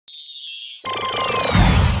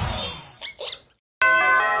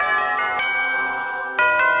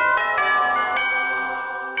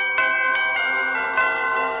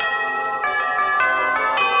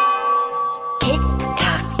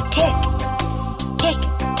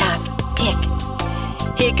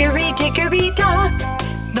Hickory dickory dock,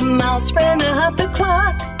 the mouse ran up the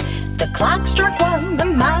clock. The clock struck one, the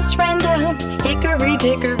mouse ran down. Hickory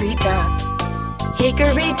dickory dock.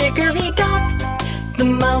 Hickory dickory dock, the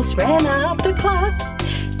mouse ran up the clock.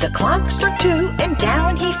 The clock struck two, and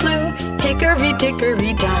down he flew. Hickory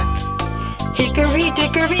dickory dock. Hickory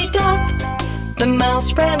dickory dock, the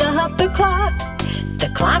mouse ran up the clock.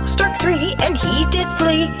 The clock struck three, and he did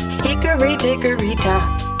flee. Hickory dickory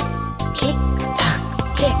dock. Tick tock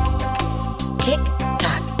tick, tick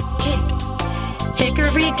tock tick.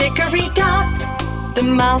 Hickory dickory dock, the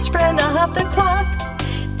mouse ran up the clock.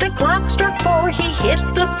 The clock struck four, he hit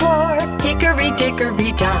the floor. Hickory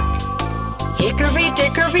dickory dock. Hickory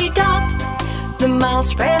dickory dock, the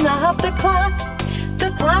mouse ran up the clock.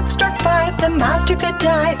 The clock struck five, the mouse took a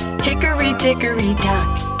dive. Hickory dickory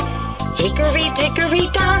dock. Hickory dickory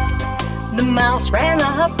dock, the mouse ran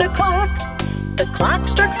up the clock. The clock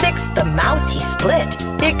struck six, the mouse he split.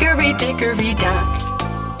 Hickory dickory dock.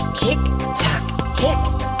 Tick tock tick,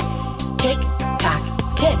 tick tock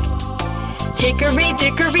tick. Hickory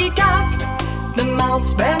dickory dock, the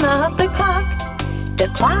mouse ran up the clock. The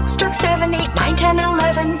clock struck 7, 8, 9, 10,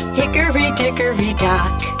 11. Hickory dickory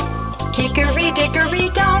dock. Hickory dickory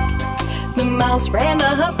dock, the mouse ran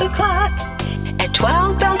up the clock. At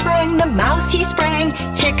 12 bells rang, the mouse he sprang.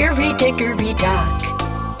 Hickory dickory dock.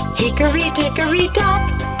 Hickory dickory dock,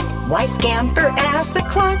 why scamper asked the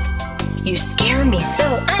clock? You scare me so,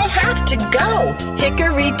 I have to go.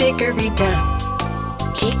 Hickory dickory dock.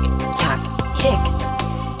 Tick tock tick,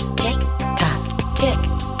 tick tock tick.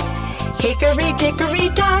 Hickory dickory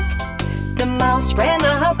dock, the mouse ran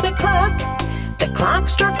up the clock. The clock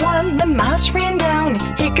struck one, the mouse ran down.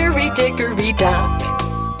 Hickory dickory dock.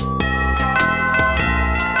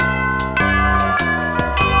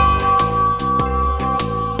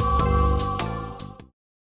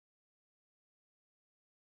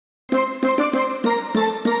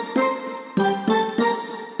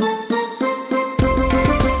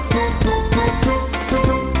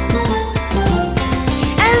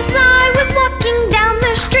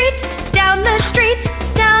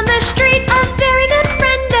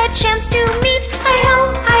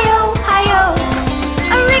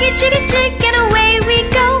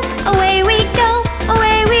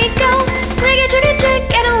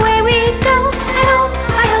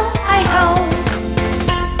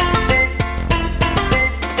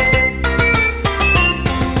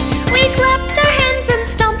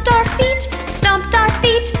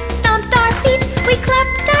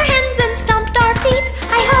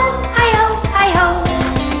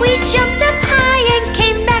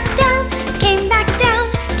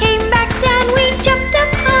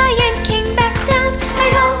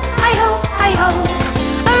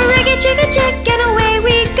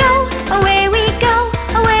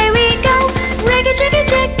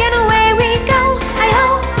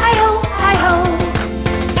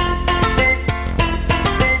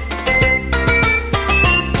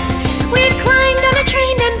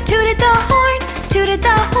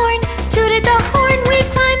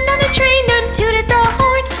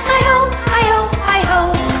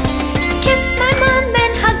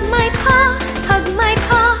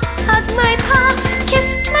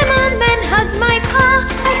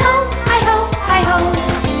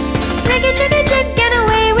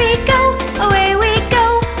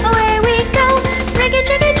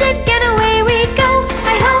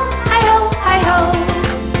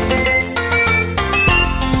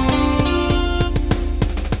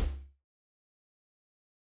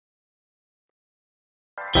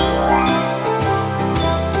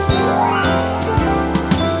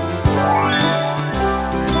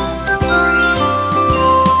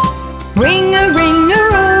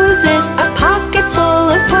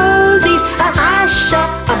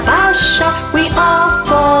 We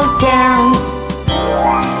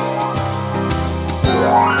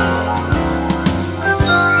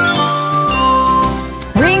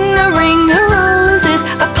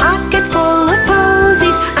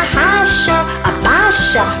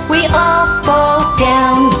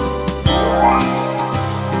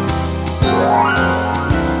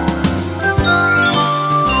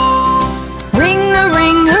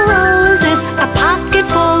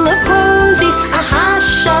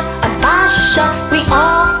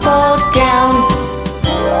all fall down.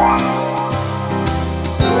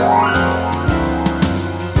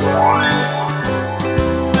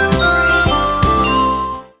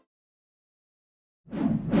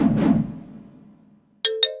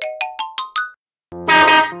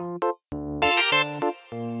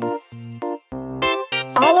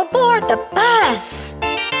 All aboard the bus!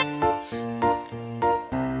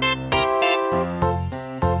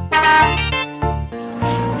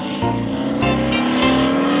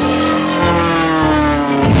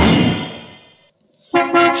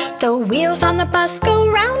 bus go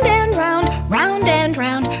round and round, round and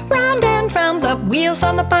round, round and round. The wheels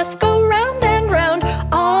on the bus go round and round,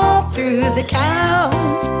 all through the town.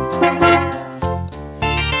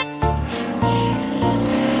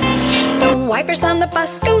 The wipers on the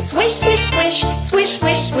bus go swish, swish, swish, swish,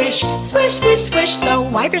 swish, swish, swish, swish, swish. The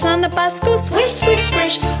wipers on the bus go swish, swish,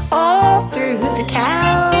 swish, all through the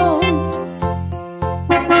town.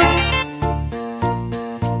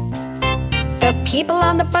 The people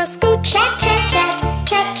on the bus go chat, chat, chat,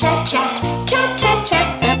 chat, chat, chat, chat, chat,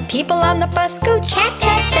 chat. The people on the bus go chat,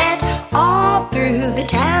 chat, chat, all through the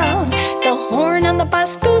town. The horn on the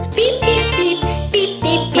bus goes beep, beep, beep, beep,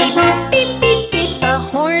 beep, beep, beep, beep, beep. The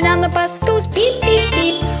horn on the bus goes beep, beep,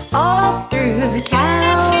 beep, all through the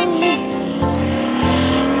town.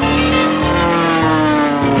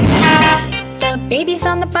 The babies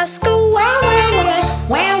on the bus go wah, wah, wah,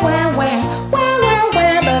 wah, wah, wah, wah, wah,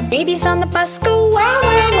 wah. The babies on the bus go wah,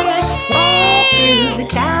 wah, wah, all through the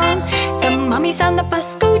town. The mummies on the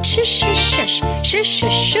bus go shush, shush, shush, shush,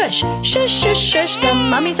 shush, shush, shush, shush, shush. The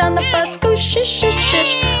mummies on the bus go shush, shush,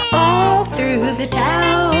 shush, all through the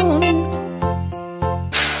town.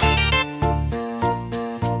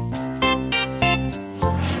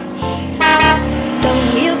 The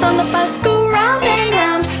wheels on the bus go round and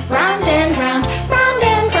round, round and round, round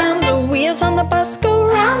and round. The wheels on the bus go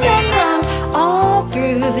round and round, all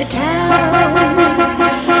through the town.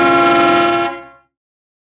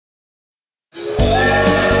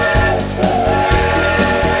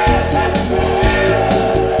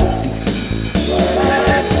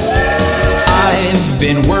 I've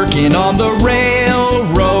been working on the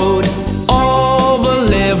railroad all the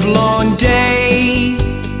livelong day.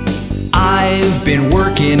 I've been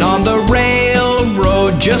working on the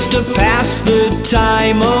railroad just to pass the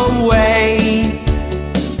time away.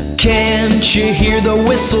 Can't you hear the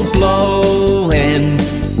whistle blowing?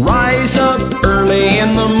 Rise up early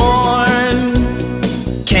in the morn.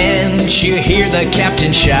 Can't you hear the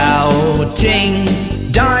captain shouting?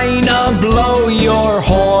 Dinah, blow your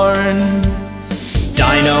horn.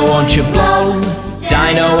 Dinah, won't you blow?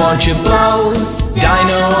 Dinah, won't you blow?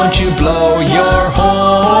 Dinah, won't you blow your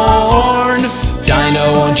horn?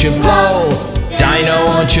 Dinah, won't you blow? Dinah,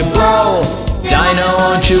 won't you blow? Dinah,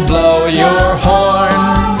 won't you blow your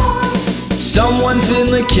horn? Someone's in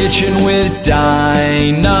the kitchen with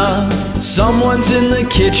Dinah. Someone's in the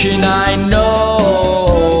kitchen, I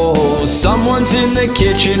know. Someone's in the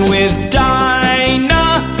kitchen with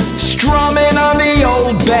Dinah, strumming on the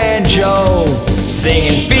old banjo,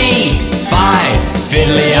 singing fee-fi,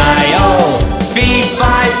 fiddly-I-o,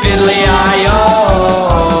 fee-fi, fiddly-I-o,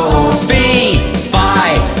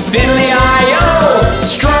 fee-fi, fiddly-I-o,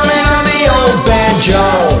 strumming on the old banjo,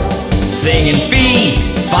 singing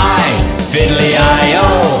fee-fi,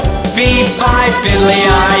 fiddly-I-o, fee-fi,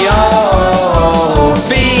 fiddly-I-o,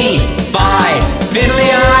 fee-fi,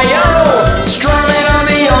 fiddly-I-o, strumming on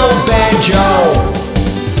the old banjo.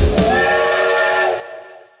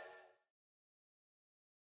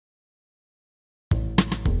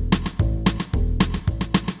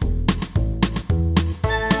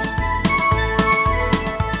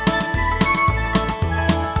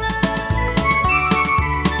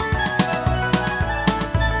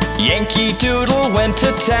 Yankee Doodle went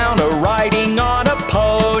to town a-riding on a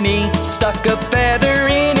pony, stuck a feather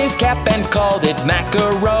in his cap and called it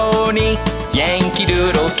macaroni. Yankee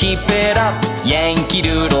Doodle, keep it up, Yankee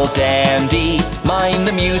Doodle dandy, mind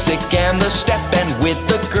the music and the step and with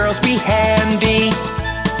the girls be handy.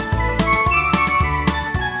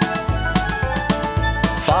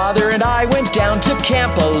 Father and I went down to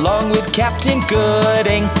camp along with Captain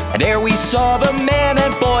Gooding, and there we saw the men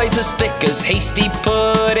and boys as thick as hasty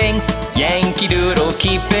pudding. Yankee Doodle,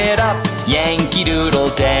 keep it up, Yankee Doodle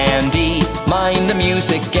dandy, mind the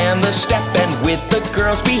music and the step and with the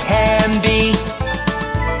girls be handy.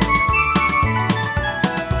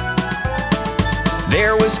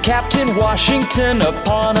 There was Captain Washington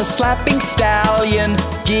upon a slapping stallion,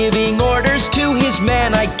 giving orders to his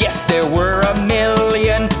men, I guess there were a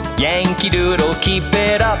million. Yankee Doodle, keep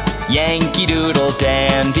it up, Yankee Doodle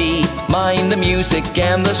dandy, mind the music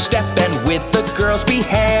and the step and with the girls be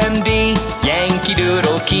handy. Yankee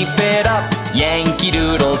Doodle, keep it up, Yankee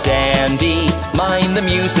Doodle dandy, mind the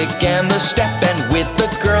music and the step and with the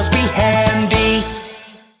girls be handy.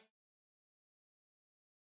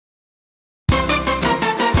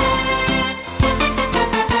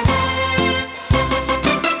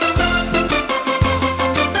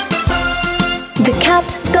 The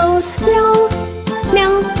cat goes meow,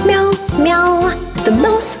 meow, meow, meow. The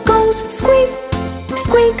mouse goes squeak,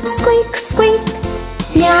 squeak, squeak, squeak.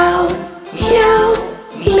 Meow, meow,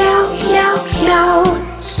 meow, meow,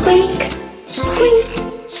 meow. Squeak, Squeak,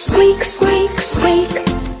 squeak, squeak, squeak.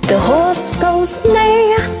 The horse goes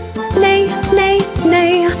neigh, neigh, neigh,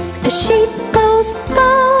 neigh. The sheep goes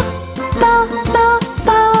baa, baa, baa,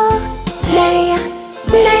 baa. Neigh,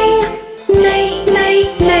 neigh, neigh, neigh,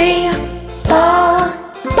 neigh. Baa,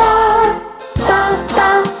 baa, baa,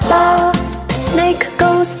 baa, baa. The snake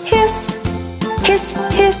goes hiss, hiss,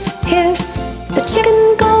 hiss, hiss. The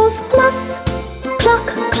chicken goes cluck, cluck,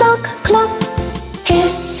 cluck, cluck.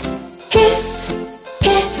 Hiss, hiss,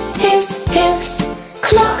 hiss, hiss, hiss.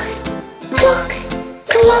 Cluck, cluck,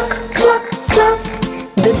 cluck, cluck, cluck.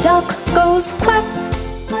 The duck goes quack,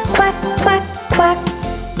 quack, quack, quack.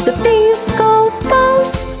 The bees go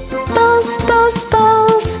buzz, buzz, buzz,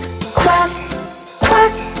 buzz. Quack,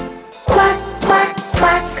 quack, quack, quack,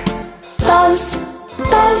 quack. Buzz,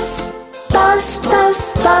 buzz, buzz, buzz,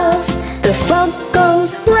 buzz. The frog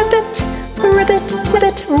goes ribbit, ribbit,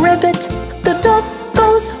 ribbit, ribbit. The dog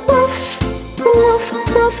goes woof, woof,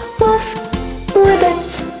 woof, woof. Ribbit,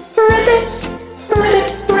 ribbit, ribbit,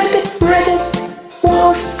 ribbit, ribbit.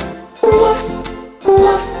 Woof, woof,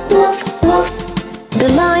 woof, woof, woof. The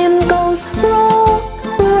lion goes roar,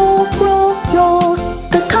 roar, roar, roar.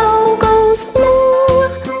 The cow goes moo,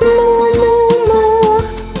 moo, moo, moo.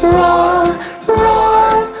 Roar,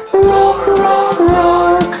 roar, roar, roar,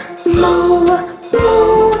 roar. Moo,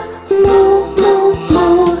 moo, moo, moo,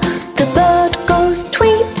 moo. The bird goes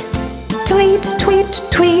tweet, tweet, tweet,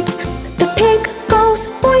 tweet. The pig goes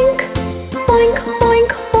oink, oink,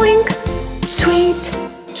 oink, oink. Tweet,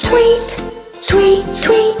 tweet, tweet,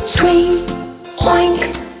 tweet, tweet. Oink,